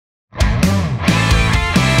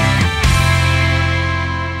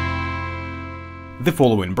The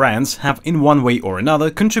following brands have in one way or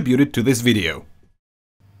another contributed to this video.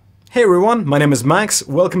 Hey everyone, my name is Max,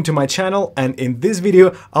 welcome to my channel, and in this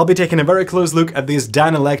video I'll be taking a very close look at this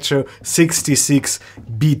Danelectro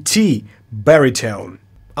 66BT Baritone.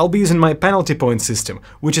 I'll be using my penalty point system,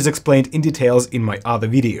 which is explained in details in my other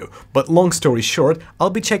video, but long story short,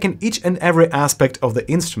 I'll be checking each and every aspect of the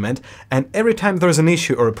instrument, and every time there's an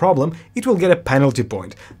issue or a problem, it will get a penalty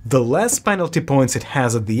point. The less penalty points it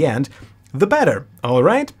has at the end, the better,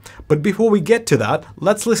 alright? But before we get to that,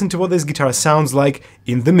 let's listen to what this guitar sounds like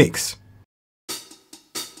in the mix.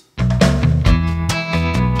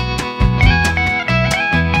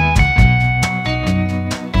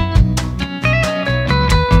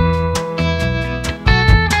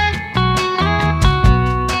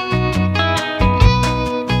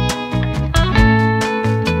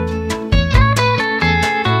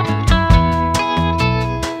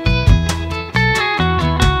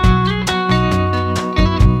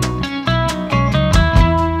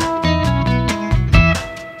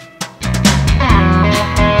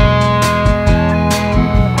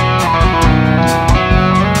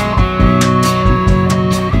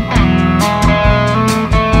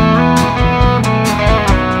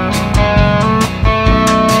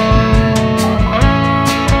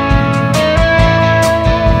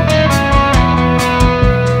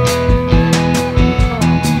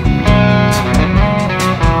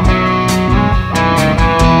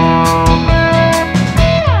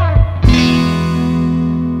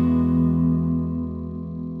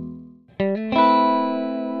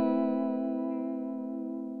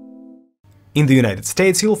 In the United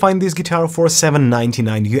States, you'll find this guitar for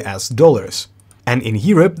 $799 US, and in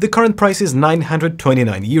Europe, the current price is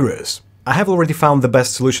 929 euros. I have already found the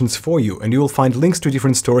best solutions for you, and you will find links to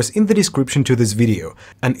different stores in the description to this video.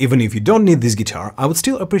 And even if you don't need this guitar, I would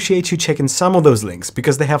still appreciate you checking some of those links,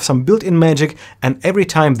 because they have some built-in magic, and every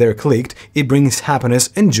time they're clicked, it brings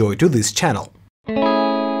happiness and joy to this channel.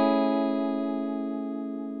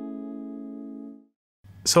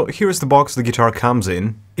 So here's the box the guitar comes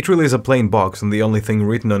in. It really is a plain box and the only thing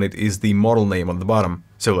written on it is the model name on the bottom.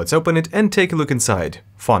 So let's open it and take a look inside.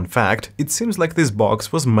 Fun fact, it seems like this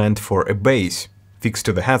box was meant for a bass. Fixed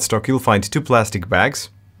to the headstock you'll find two plastic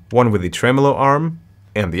bags, one with the tremolo arm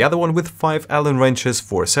and the other one with 5 Allen wrenches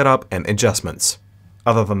for setup and adjustments.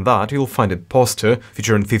 Other than that, you'll find a poster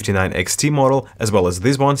featuring 59XT model, as well as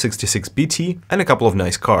this one, 66BT, and a couple of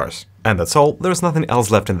nice cars. And that's all, there's nothing else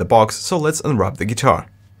left in the box, so let's unwrap the guitar.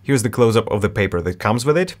 Here's the close-up of the paper that comes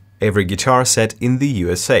with it. Every guitar set in the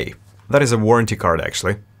USA. That is a warranty card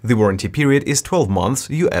actually. The warranty period is 12 months,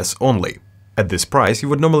 US only. At this price, you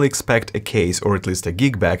would normally expect a case or at least a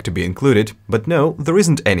gig bag to be included, but no, there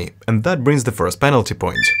isn't any, and that brings the first penalty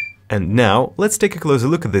point. And now, let's take a closer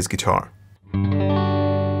look at this guitar.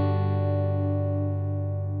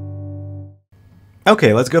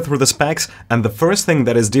 Okay, let's go through the specs, and the first thing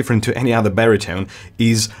that is different to any other baritone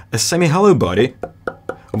is a semi-hollow body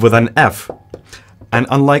with an F. And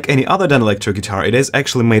unlike any other Danelectro guitar, it is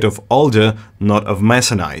actually made of alder, not of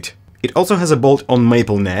masonite. It also has a bolt-on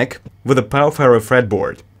maple neck with a Pau-Ferro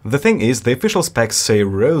fretboard. The thing is, the official specs say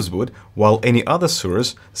rosewood, while any other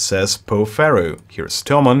source says Pau-Ferro. Here's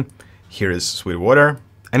Tomon, here is Sweetwater.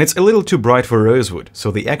 And it's a little too bright for rosewood,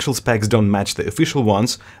 so the actual specs don't match the official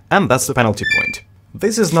ones, and that's the penalty point.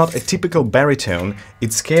 This is not a typical baritone,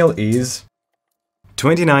 its scale is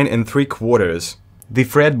 29 3/4. The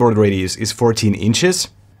fretboard radius is 14 inches.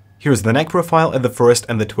 Here's the neck profile at the 1st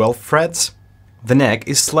and the 12th frets. The neck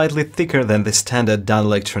is slightly thicker than the standard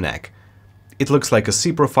Danelectro neck. It looks like a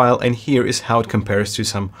C profile, and here is how it compares to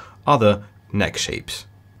some other neck shapes.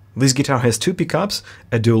 This guitar has two pickups,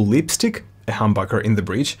 a dual lipstick, a humbucker in the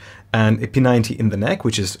bridge, and a P90 in the neck,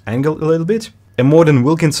 which is angled a little bit, a modern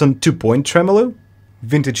Wilkinson 2-point tremolo,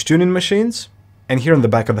 vintage tuning machines, and here on the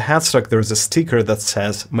back of the headstock there's a sticker that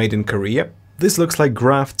says Made in Korea. This looks like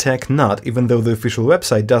Graph Tech nut, even though the official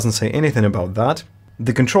website doesn't say anything about that.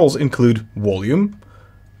 The controls include volume,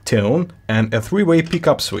 tone, and a 3-way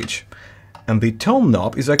pickup switch. And the tone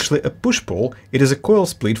knob is actually a push-pull, it is a coil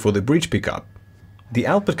split for the bridge pickup. The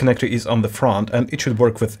output connector is on the front, and it should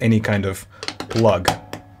work with any kind of plug.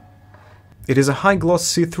 It is a high-gloss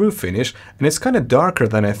see-through finish, and it's kinda darker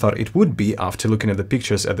than I thought it would be after looking at the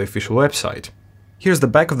pictures at the official website. Here's the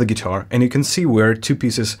back of the guitar, and you can see where two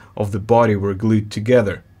pieces of the body were glued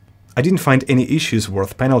together. I didn't find any issues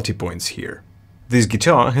worth penalty points here. This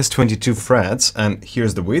guitar has 22 frets, and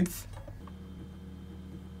here's the width.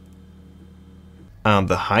 And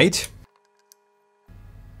the height.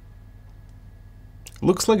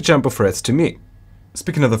 Looks like jumbo frets to me.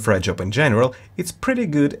 Speaking of the fret job in general, it's pretty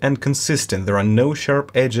good and consistent. There are no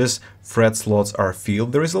sharp edges, fret slots are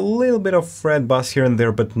filled, there is a little bit of fret buzz here and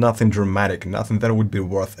there, but nothing dramatic, nothing that would be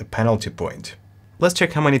worth a penalty point. Let's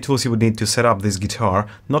check how many tools you would need to set up this guitar,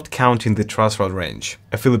 not counting the truss rod wrench.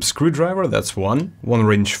 A Phillips screwdriver, that's one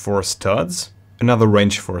wrench for studs, another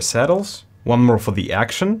wrench for saddles, one more for the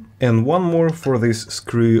action, and one more for this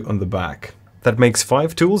screw on the back. That makes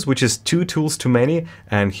 5 tools, which is 2 tools too many,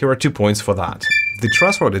 and here are 2 points for that. The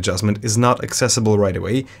truss rod adjustment is not accessible right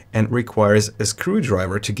away and requires a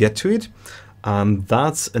screwdriver to get to it, and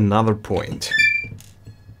that's another point.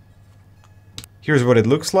 Here's what it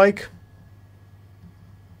looks like.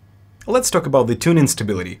 Let's talk about the tune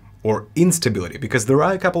instability, or instability, because there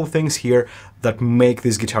are a couple of things here that make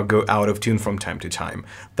this guitar go out of tune from time to time.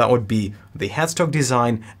 That would be the headstock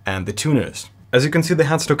design and the tuners. As you can see, the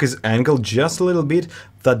headstock is angled just a little bit.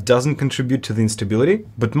 That doesn't contribute to the instability,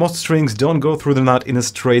 but most strings don't go through the nut in a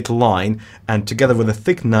straight line, and together with a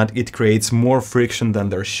thick nut it creates more friction than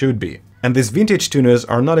there should be. And these vintage tuners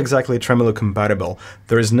are not exactly tremolo compatible.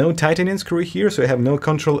 There is no tightening screw here, so I have no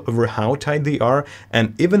control over how tight they are,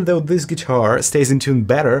 and even though this guitar stays in tune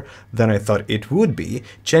better than I thought it would be,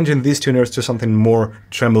 changing these tuners to something more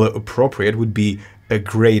tremolo appropriate would be a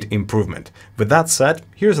great improvement. With that said,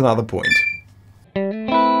 here's another point.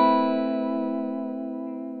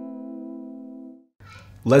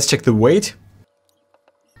 Let's check the weight.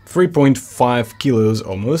 3.5 kilos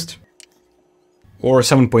almost, or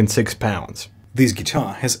 7.6 pounds. This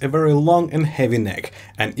guitar has a very long and heavy neck,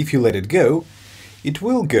 and if you let it go, it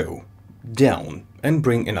will go down and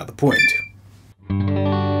bring another point.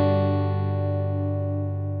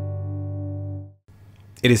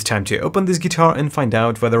 It is time to open this guitar and find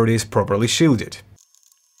out whether it is properly shielded.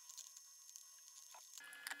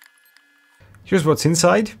 Here's what's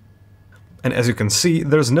inside. And as you can see,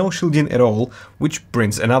 there's no shielding at all, which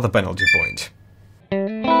brings another penalty point.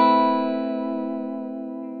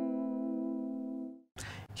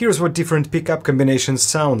 Here's what different pickup combinations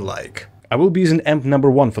sound like. I will be using amp number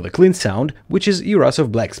 1 for the clean sound, which is Eras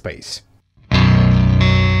of Black Space.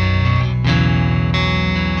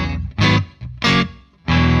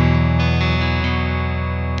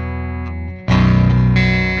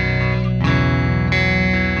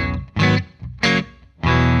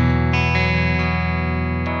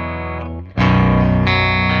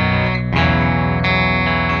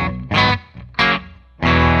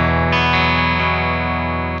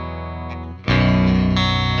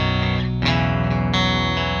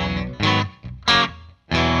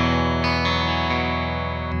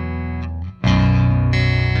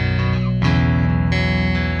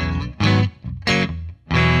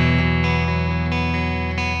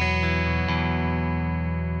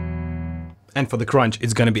 And for the crunch,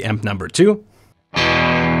 it's gonna be amp number 2.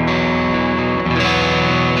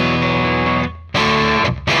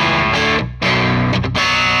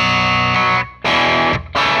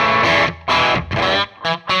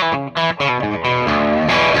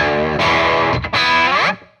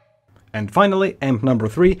 And finally, amp number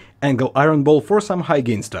 3, angle iron ball for some high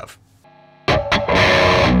gain stuff.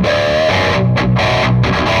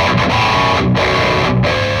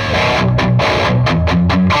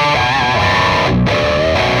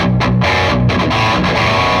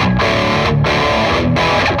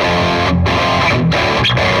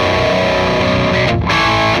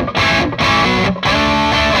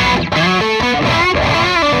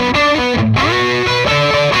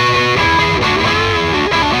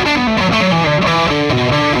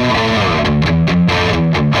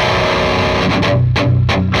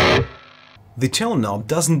 The tone knob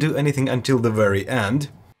doesn't do anything until the very end.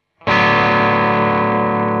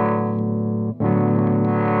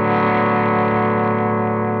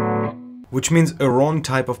 Which means a wrong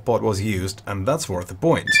type of pot was used, and that's worth a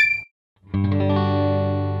point.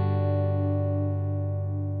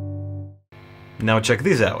 Now check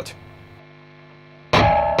this out.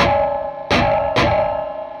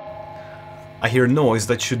 I hear noise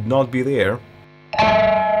that should not be there.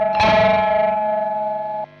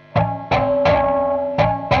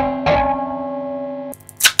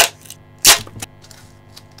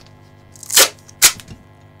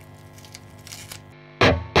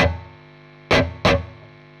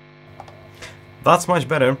 That's much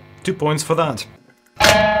better. 2 points for that.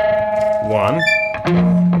 1,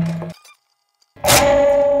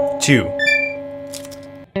 2.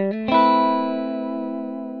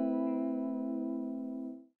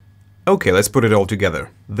 Okay, let's put it all together.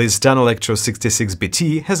 This Danelectro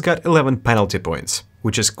 66BT has got 11 penalty points,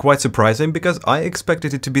 which is quite surprising because I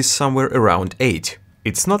expected it to be somewhere around 8.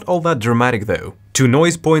 It's not all that dramatic though. 2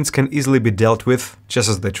 noise points can easily be dealt with, just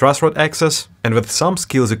as the truss rod access, and with some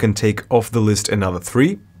skills you can take off the list another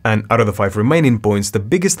 3, and out of the 5 remaining points the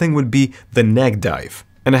biggest thing would be the neck dive.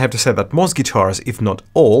 And I have to say that most guitars, if not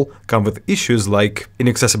all, come with issues like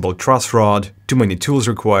inaccessible truss rod, too many tools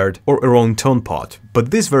required, or a wrong tone pot.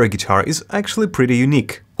 But this very guitar is actually pretty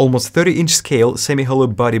unique. Almost 30-inch scale semi-hollow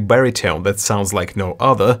body baritone that sounds like no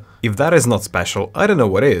other. If that is not special, I don't know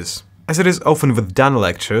what is. As it is often with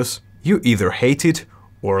Danelectros, you either hate it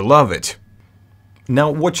or love it.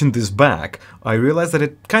 Now, watching this back, I realized that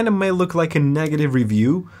it kinda may look like a negative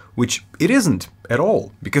review, which it isn't at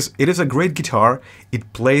all, because it is a great guitar,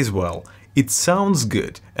 it plays well, it sounds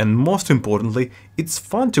good, and most importantly, it's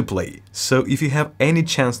fun to play. So if you have any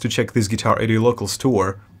chance to check this guitar at your local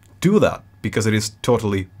store, do that, because it is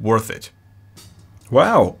totally worth it.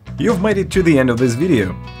 Wow, you've made it to the end of this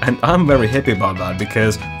video, and I'm very happy about that,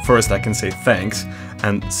 because first I can say thanks,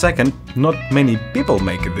 and second, not many people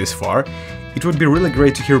make it this far. It would be really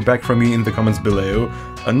great to hear back from you in the comments below,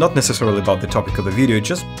 not necessarily about the topic of the video,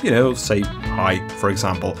 just, you know, say hi, for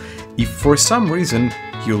example. If for some reason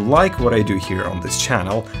you like what I do here on this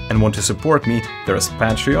channel and want to support me, there's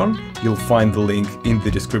Patreon, you'll find the link in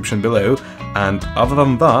the description below, and other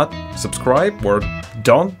than that, subscribe or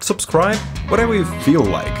don't subscribe, whatever you feel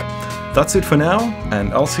like. That's it for now,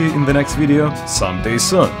 and I'll see you in the next video someday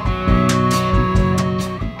soon.